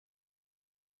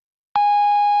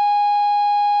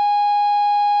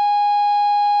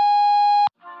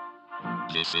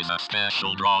This is a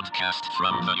special broadcast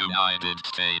from the United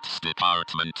States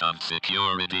Department of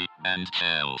Security and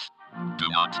Health. Do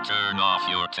not turn off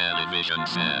your television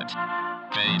set.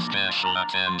 Pay special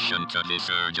attention to this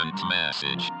urgent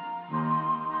message.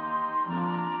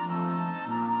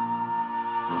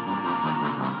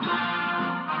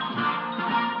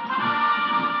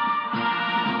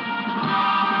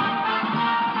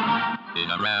 In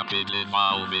a rapidly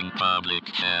evolving public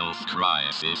health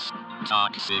crisis,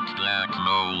 toxic black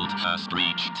mold has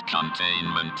breached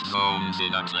containment zones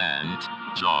in Atlanta,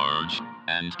 Georgia,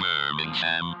 and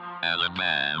Birmingham,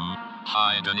 Alabama,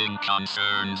 heightening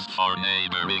concerns for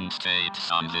neighboring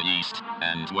states on the east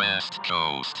and west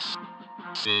coasts.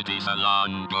 Cities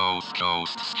along both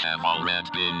coasts have already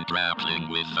been grappling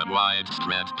with the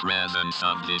widespread presence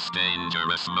of this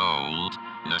dangerous mold,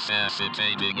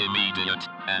 necessitating immediate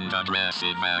and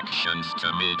aggressive actions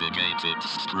to mitigate its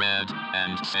spread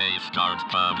and safeguard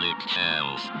public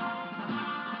health.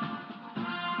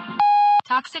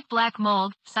 Toxic black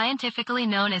mold, scientifically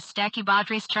known as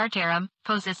Stachybotrys chartarum,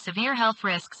 poses severe health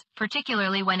risks,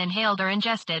 particularly when inhaled or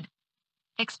ingested.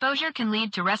 Exposure can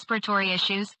lead to respiratory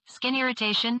issues, skin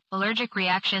irritation, allergic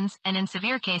reactions, and in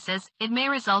severe cases, it may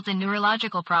result in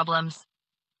neurological problems.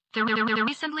 The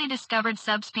recently discovered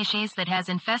subspecies that has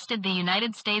infested the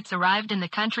United States arrived in the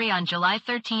country on July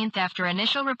 13 after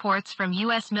initial reports from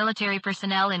U.S. military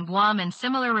personnel in Guam and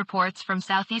similar reports from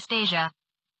Southeast Asia.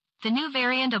 The new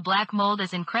variant of black mold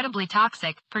is incredibly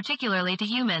toxic, particularly to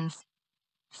humans.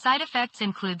 Side effects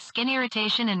include skin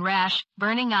irritation and rash,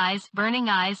 burning eyes, feeling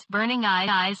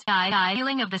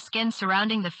of the skin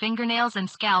surrounding the fingernails and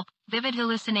scalp, vivid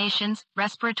hallucinations,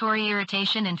 respiratory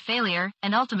irritation and failure,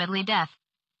 and ultimately death.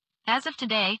 As of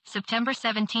today, September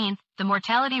 17, the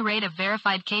mortality rate of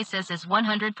verified cases is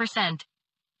 100%.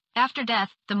 After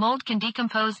death, the mold can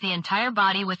decompose the entire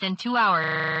body within 2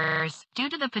 hours. Due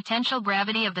to the potential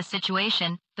gravity of the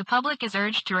situation, the public is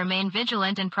urged to remain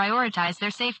vigilant and prioritize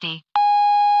their safety.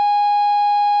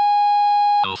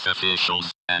 Health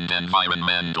officials and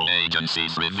environmental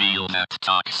agencies reveal that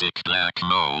toxic black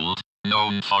mold,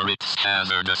 known for its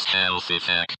hazardous health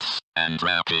effects and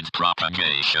rapid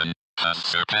propagation, has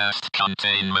surpassed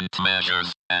containment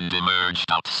measures and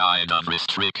emerged outside of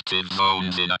restrictive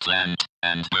zones in Atlanta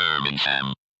and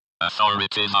Birmingham.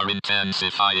 Authorities are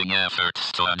intensifying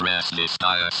efforts to address this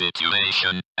dire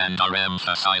situation and are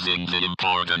emphasizing the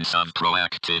importance of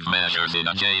proactive measures in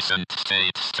adjacent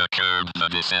states to curb the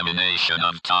dissemination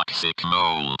of toxic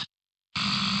mold.